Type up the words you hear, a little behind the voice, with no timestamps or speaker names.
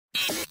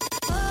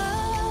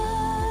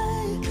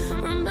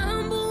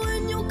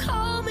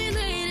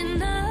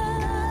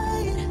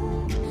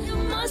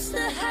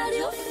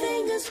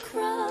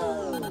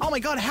my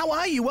God, how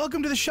are you?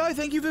 Welcome to the show.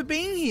 Thank you for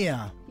being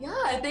here.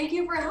 Yeah, thank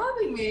you for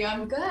having me.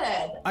 I'm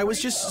good. I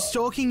was just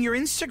stalking your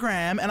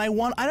Instagram, and I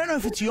don't know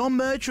if it's your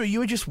merch or you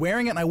were just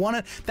wearing it, and I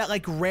wanted that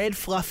like red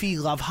fluffy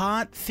love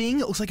heart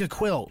thing. It looks like a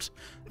quilt,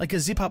 like a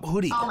zip-up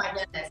hoodie. Oh my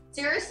goodness.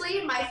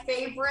 Seriously, my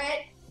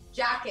favorite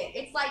jacket.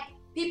 It's like,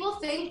 people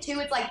think too,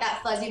 it's like that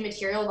fuzzy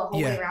material the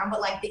whole way around,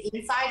 but like the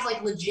inside's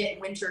like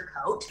legit winter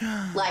coat.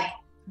 Like,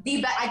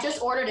 I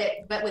just ordered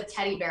it, but with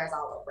teddy bears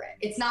all over it.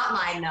 It's not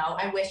mine, though.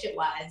 I wish it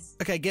was.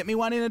 Okay, get me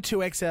one in a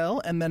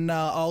 2XL, and then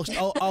I'll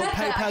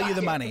PayPal you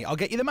the money. I'll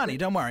get you the money.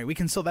 Don't worry. We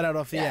can sort that out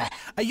off the air.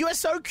 You are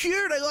so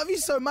cute. I love you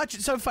so much.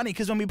 It's so funny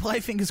because when we play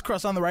Fingers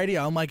Crossed on the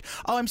radio, I'm like,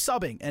 oh, I'm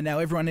sobbing. And now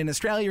everyone in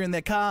Australia in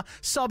their car,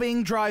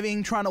 sobbing,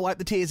 driving, trying to wipe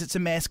the tears. It's a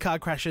mess. Car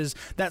crashes.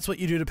 That's what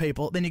you do to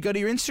people. Then you go to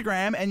your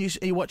Instagram and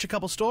you watch a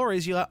couple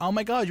stories. You're like, oh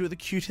my God, you're the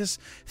cutest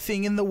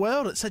thing in the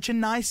world. It's such a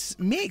nice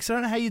mix. I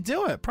don't know how you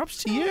do it.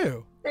 Props to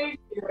you.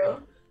 Thank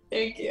you.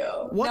 Thank you.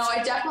 No,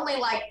 I definitely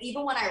like,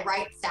 even when I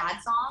write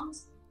sad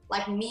songs,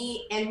 like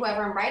me and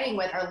whoever I'm writing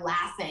with are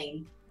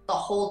laughing the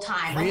whole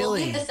time. Like, we'll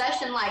leave the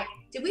session like,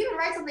 did we even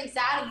write something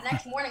sad? And the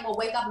next morning we'll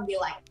wake up and be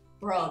like,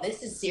 bro,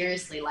 this is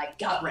seriously like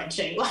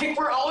gut-wrenching. Like,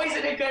 we're always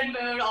in a good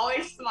mood,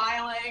 always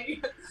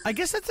smiling. I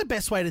guess that's the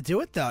best way to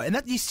do it, though. And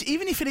that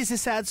even if it is a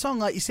sad song,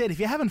 like you said, if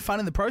you're having fun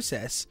in the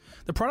process,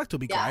 the product will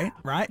be great,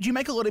 right? Do you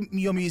make a lot of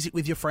your music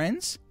with your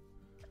friends?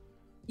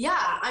 Yeah,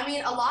 I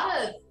mean, a lot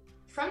of,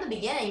 from the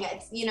beginning,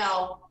 it's, you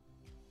know,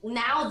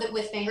 now that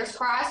with Fingers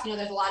Crossed, you know,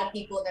 there's a lot of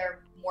people that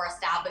are more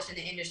established in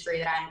the industry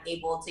that I'm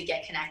able to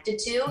get connected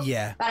to.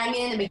 Yeah. But I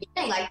mean, in the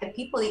beginning, like, the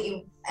people that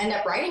you end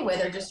up writing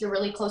with are just your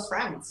really close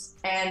friends,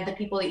 and the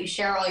people that you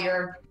share all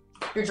your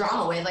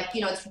drama with. Like,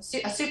 you know, it's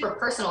a super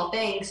personal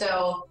thing.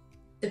 So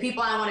the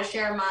people I want to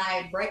share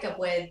my breakup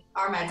with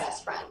are my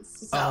best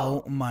friends. So.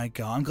 Oh my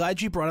God. I'm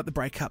glad you brought up the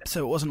breakup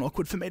so it wasn't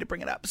awkward for me to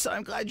bring it up. So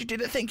I'm glad you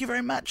did it. Thank you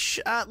very much.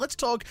 Let's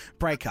talk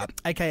breakup,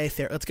 aka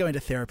let's go into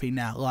therapy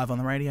now, live on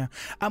the radio.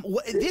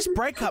 This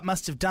breakup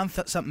must have done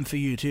something for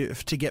you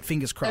to get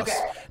Fingers Crossed.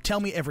 Okay. Tell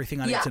me everything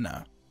I need to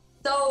know.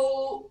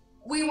 So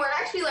we weren't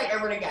actually like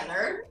ever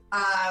together.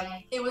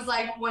 It was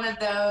like one of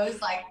those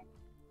like,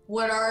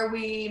 what are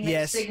we,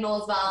 mixed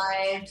signals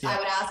vibes. I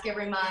would ask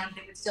every month.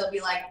 It would still be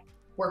like,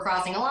 we're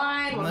crossing a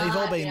line. Well, you've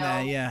all been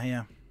there,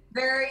 yeah.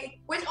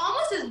 Which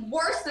almost is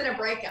worse than a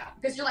breakup,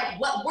 because you're like,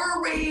 what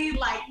were we?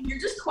 Like, you're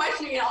just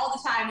questioning it all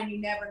the time and you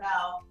never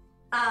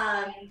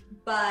know.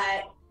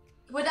 But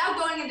without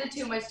going into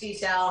too much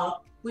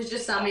detail, was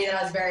just somebody that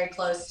I was very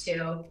close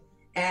to,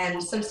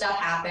 and some stuff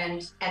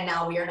happened, and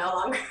now we are no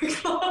longer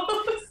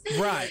close.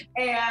 Right.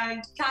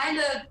 And kind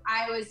of,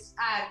 I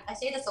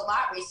say this a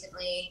lot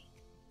recently,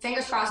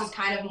 Fingers Crossed is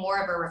kind of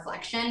more of a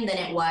reflection than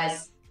it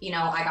was, you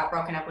know, I got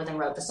broken up with and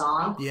wrote the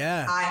song.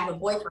 Yeah. I have a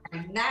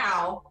boyfriend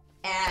now,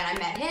 and I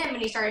met him,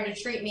 and he started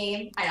to treat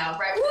me, I know,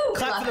 right? Woo!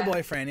 Clap for the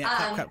boyfriend,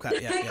 yeah.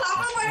 Clap, yeah.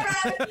 Clap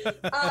for the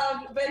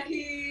boyfriend! But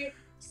he's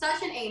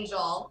such an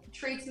angel,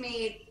 treats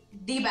me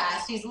the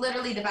best. He's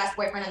literally the best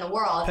boyfriend in the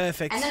world.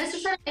 Perfect. And then it's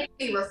just trying to make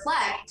me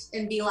reflect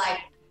and be like,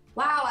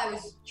 wow, I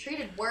was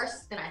treated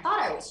worse than I thought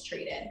I was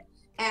treated.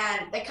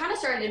 And it kind of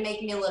started to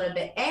make me a little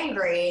bit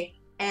angry,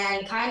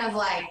 and kind of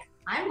like,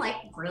 I'm like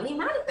really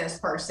mad at this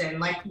person.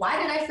 Like,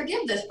 why did I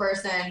forgive this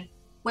person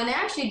when they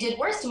actually did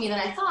worse to me than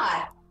I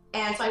thought?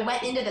 And so I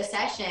went into the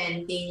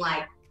session being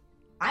like,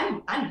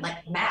 I'm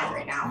like mad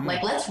right now.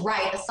 Like, let's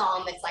write a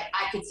song that's like,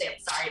 I could say I'm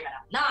sorry, but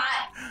I'm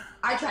not.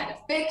 I tried to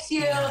fix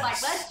you. Yes.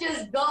 Like, let's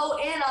just go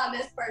in on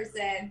this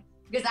person,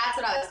 because that's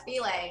what I was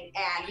feeling.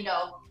 And, you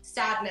know,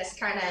 sadness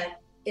kind of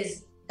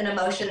is an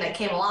emotion that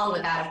came along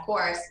with that, of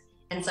course.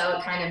 And so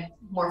it kind of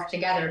morphed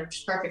together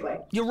just perfectly.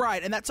 You're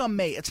right, and that's on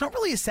me. It's not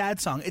really a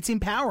sad song. It's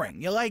empowering.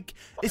 You're like,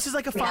 this is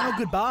like a final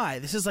goodbye.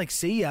 This is like,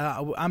 see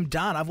ya, I'm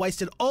done. I've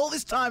wasted all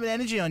this time and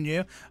energy on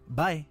you.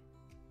 Bye.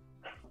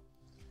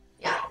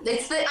 Yeah,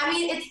 it's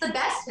the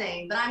best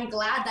thing, but I'm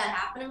glad that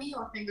happened to me,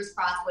 or Fingers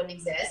Crossed wouldn't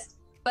exist.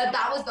 But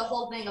that was the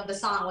whole thing of the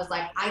song, was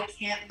like, I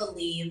can't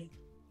believe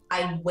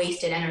I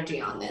wasted energy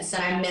on this,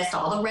 and I missed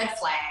all the red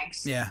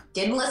flags. Yeah.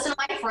 Didn't listen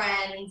to my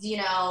friends, you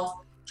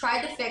know,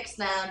 tried to fix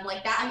them.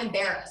 Like, that, I'm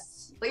embarrassed.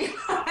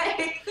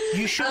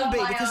 You should be,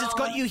 because it's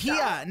got you here.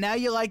 Stuff. Now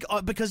you're like,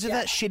 because of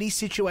that shitty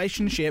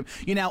situationship,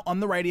 you're now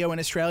on the radio in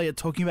Australia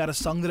talking about a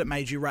song that it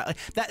made you write. Like,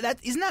 that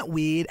isn't that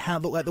weird how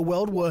the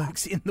world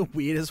works in the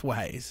weirdest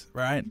ways,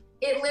 right?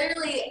 It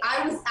literally,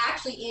 I was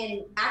actually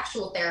in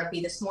actual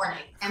therapy this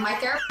morning, and my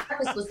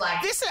therapist was like,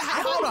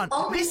 hold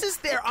on. This is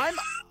there.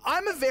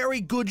 I'm a very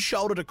good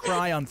shoulder to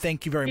cry on.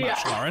 Thank you very much,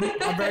 Lauren.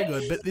 I'm very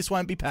good, but this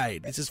won't be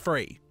paid. This is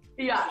free.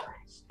 Yeah.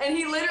 And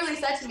he literally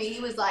said to me,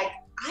 he was like,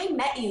 I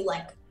met you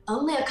like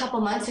only a couple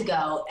months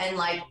ago, and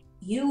like,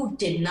 you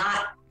did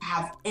not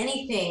have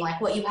anything like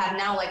what you have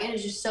now. Like, it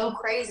is just so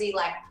crazy.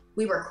 Like,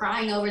 we were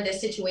crying over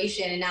this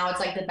situation, and now it's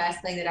like the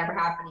best thing that ever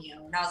happened to you.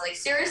 And I was like,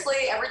 seriously,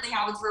 everything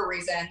happens for a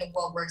reason. The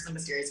world works in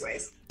mysterious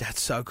ways. That's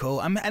so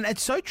cool. And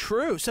it's so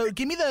true. So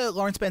give me the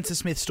Lauren Spencer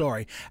Smith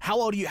story. How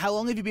old are you? How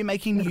long have you been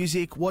making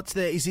music?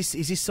 Is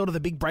this sort of the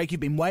big break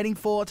you've been waiting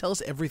for? Tell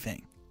us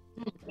everything.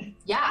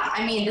 Yeah,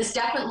 I mean, this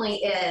definitely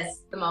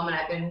is the moment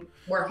I've been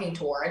working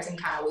towards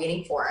and kind of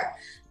waiting for.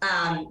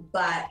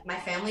 But my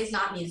family's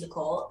not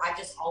musical. I've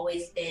just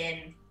always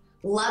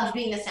loved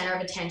being the center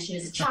of attention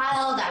as a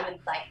child. I would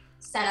like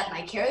set up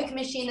my karaoke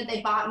machine that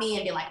they bought me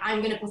and be like, I'm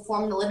going to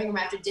perform in the living room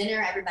after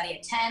dinner. Everybody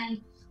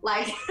attend.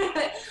 Like,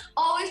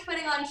 always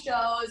putting on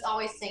shows,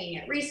 always singing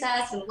at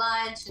recess and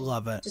lunch.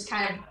 Love it. Just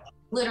kind of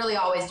literally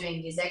always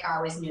doing music. I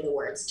always knew the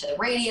words to the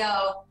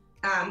radio.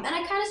 And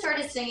I kind of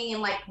started singing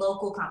in like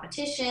local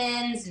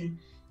competitions and,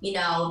 you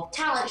know,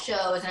 talent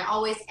shows. And I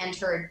always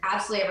entered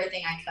absolutely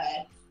everything I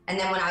could. And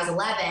then when I was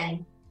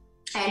 11,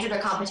 I entered a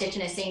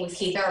competition to sing with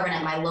Keith Urban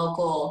at my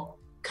local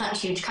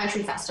huge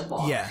country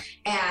festival. Yeah.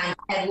 And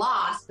I had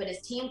lost, but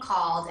his team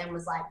called and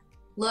was like,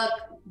 look,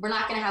 we're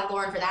not going to have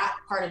Lauren for that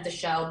part of the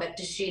show, but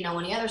does she know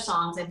any other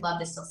songs? I'd love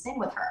to still sing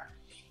with her.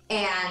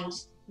 And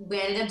we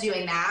ended up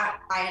doing that.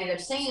 I ended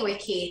up singing with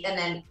Keith. And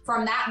then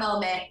from that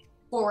moment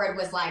forward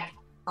was like,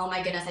 oh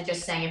my goodness, I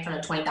just sang in front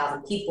of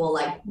 20,000 people.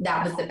 Like,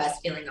 that was the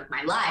best feeling of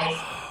my life.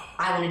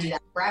 I want to do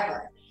that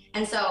forever.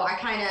 And so I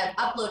kind of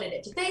uploaded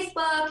it to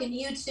Facebook and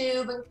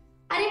YouTube.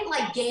 I didn't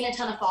like gain a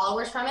ton of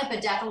followers from it,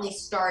 but definitely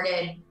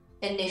started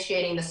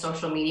initiating the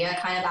social media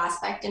kind of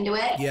aspect into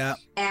it. Yeah.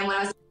 And when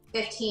I was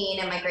 15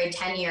 in my grade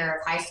 10 year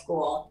of high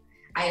school,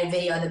 I had a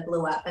video that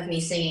blew up of me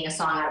singing a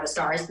song out of A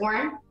Star Is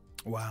Born.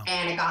 Wow.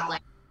 And it got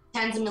like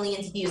tens of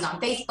millions of views on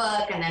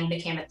Facebook and then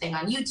became a thing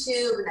on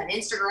YouTube and then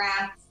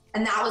Instagram.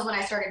 And that was when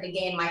I started to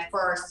gain my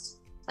first,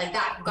 like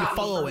that got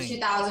me from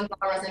 2,000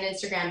 followers on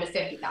Instagram to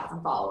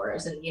 50,000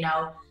 followers and, you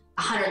know,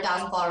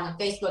 100,000 followers on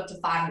Facebook to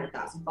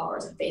 500,000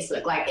 followers on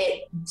Facebook. Like,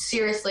 it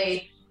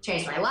seriously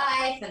changed my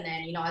life. And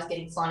then, you know, I was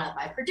getting flown up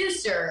by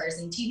producers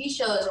and TV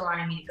shows were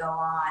wanting me to go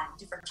on,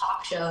 different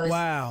talk shows.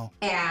 Wow.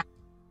 And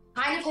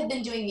kind of have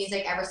been doing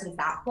music ever since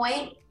that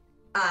point,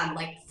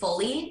 like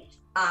fully.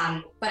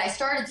 But I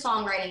started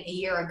songwriting a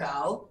year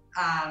ago,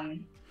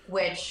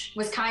 which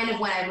was kind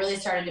of when I really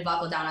started to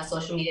buckle down on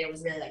social media. It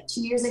was really like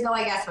 2 years ago,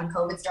 I guess, when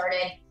COVID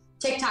started.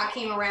 TikTok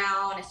came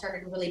around. I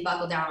started to really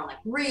buckle down on like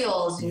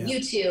Reels and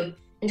YouTube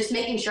and just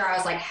making sure I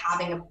was like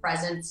having a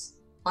presence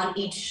on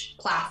each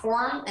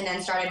platform, and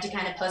then started to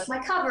kind of post my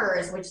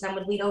covers, which then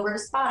would lead over to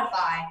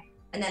Spotify.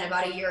 And then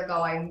about a year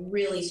ago, I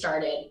really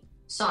started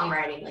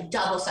songwriting, like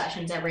double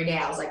sessions every day.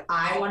 I was like,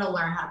 I want to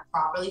learn how to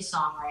properly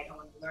songwrite. I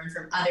want to learn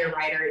from other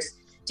writers,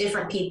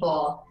 different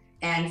people.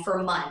 And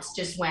for months,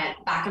 just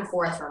went back and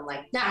forth from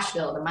like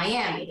Nashville to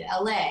Miami to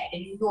LA to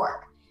New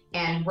York,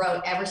 and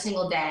wrote every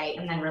single day,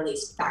 and then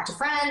released Back to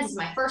Friends as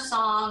my first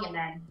song. And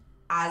then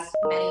as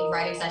many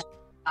writing sessions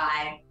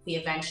we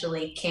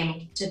eventually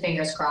came to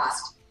Fingers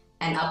Crossed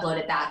and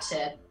uploaded that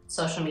to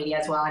social media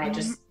as well. And it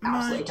just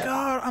absolutely took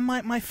off. I'm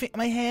like,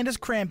 my hand is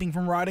cramping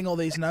from writing all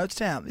these notes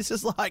down. This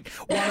is like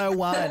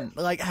 101,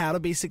 like how to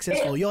be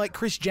successful. You're like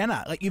Kris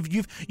Jenner. Like you're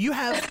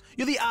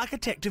the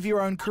architect of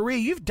your own career.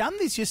 You've done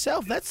this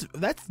yourself.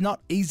 That's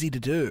not easy to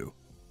do.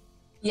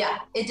 Yeah,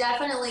 it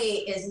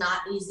definitely is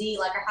not easy.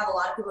 Like, I have a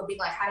lot of people being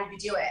like, how did you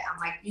do it? I'm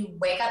like, you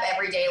wake up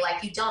every day.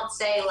 Like, you don't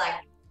say like,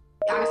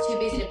 I was too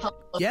busy to post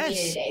social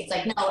media today. It's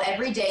like, no,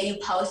 every day you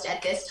post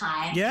at this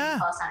time. Yeah.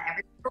 You post on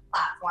every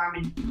platform,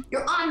 and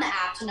you're on the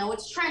app to know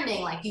what's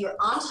trending. Like, you're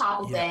on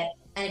top of it.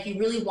 And if you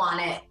really want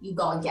it, you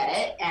go and get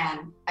it.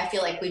 And I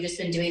feel like we've just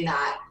been doing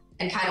that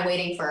and kind of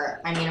waiting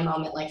for, a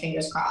moment like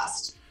Fingers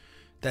Crossed.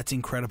 That's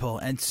incredible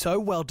and so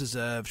well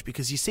deserved,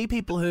 because you see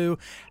people who,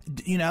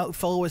 you know,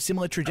 follow a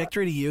similar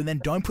trajectory to you and then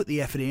don't put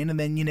the effort in, and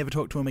then you never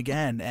talk to them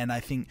again. And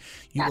I think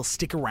you will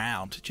stick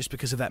around just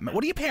because of that.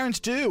 What do your parents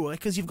do?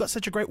 Because you've got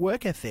such a great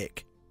work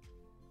ethic.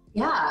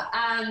 Yeah.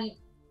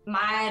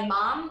 My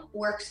mom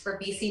works for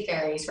BC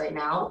Ferries right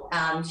now.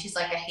 She's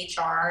like a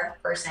HR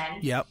person.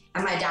 Yep.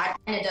 And my dad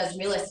kind of does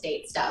real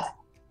estate stuff.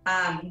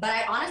 But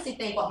I honestly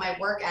think what my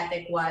work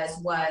ethic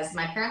was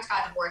my parents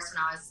got divorced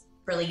when I was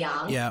really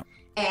young. Yeah.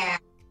 And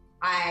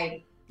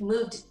I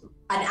moved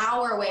an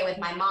hour away with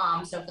my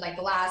mom. So for like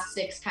the last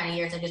 6 kind of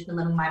years, I've just been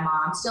living with my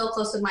mom, still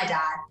close with my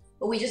dad.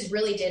 But we just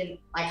really didn't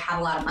like have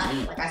a lot of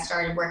money. Like, I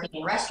started working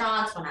in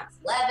restaurants when I was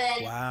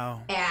 11.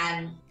 Wow.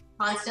 And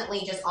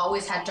constantly just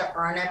always had to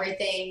earn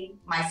everything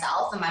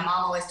myself. And my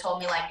mom always told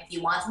me, like, if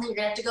you want something, you're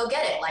gonna have to go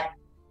get it. Like,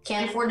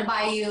 can't afford to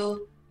buy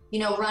you,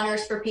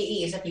 runners for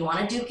PE. So if you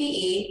want to do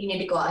PE, you need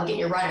to go out and get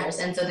your runners.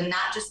 And so then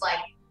that just like,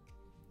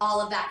 all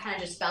of that kind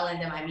of just fell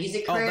into my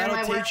music career. That'll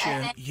my work teach you.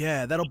 ethic.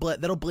 Yeah, that'll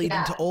bleed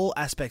into all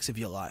aspects of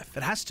your life.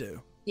 It has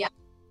to. Yeah.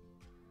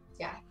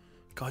 Yeah.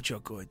 God,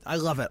 you're good. I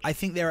love it. I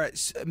think there are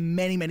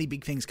many, many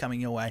big things coming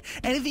your way.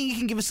 Anything you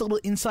can give us a little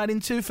insight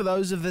into for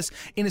those of us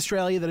in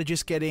Australia that are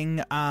just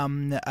getting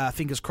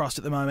fingers crossed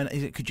at the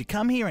moment? Could you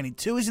come here? Any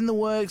tours in the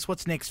works?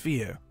 What's next for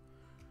you?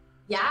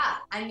 Yeah.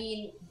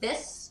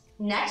 This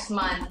next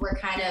month, we're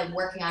kind of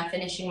working on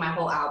finishing my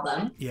whole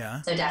album.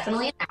 Yeah. So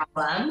definitely an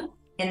album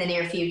in the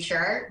near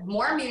future.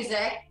 More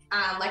music.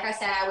 Like I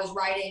said, I was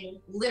writing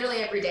literally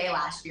every day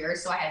last year,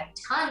 so I have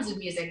tons of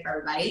music for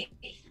everybody.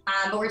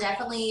 But we're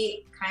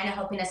definitely kind of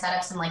hoping to set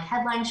up some like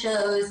headline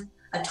shows,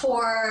 a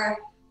tour.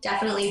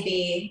 Definitely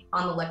be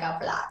on the lookout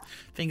for that.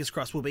 Fingers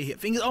crossed we'll be here.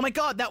 Oh my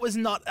God, that was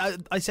not...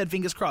 I said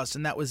fingers crossed,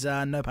 and that was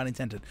no pun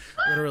intended.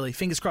 Literally,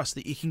 fingers crossed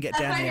that you can get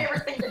down here.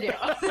 That's my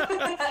favorite thing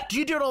to do. Do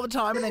you do it all the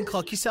time and then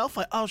clock yourself?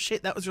 Like, oh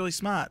shit, that was really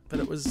smart, but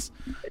it was...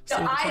 So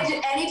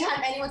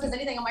anytime anyone says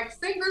anything, I'm like,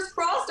 fingers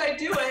crossed I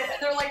do it.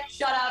 And they're like,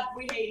 shut up,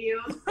 we hate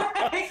you.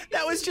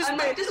 That was just... I'm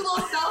like, just a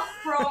little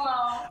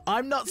self-promo.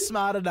 I'm not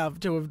smart enough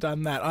to have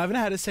done that. I haven't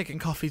had a second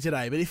coffee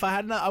today, but if I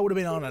hadn't, I would have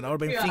been on it. I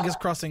would have been fingers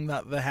crossing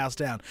the house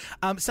down.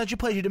 Such a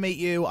pleasure to meet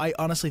you. I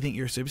honestly think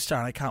you're a superstar,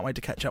 and I can't wait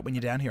to catch up when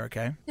you're down here,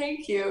 okay?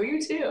 Thank you.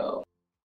 You too.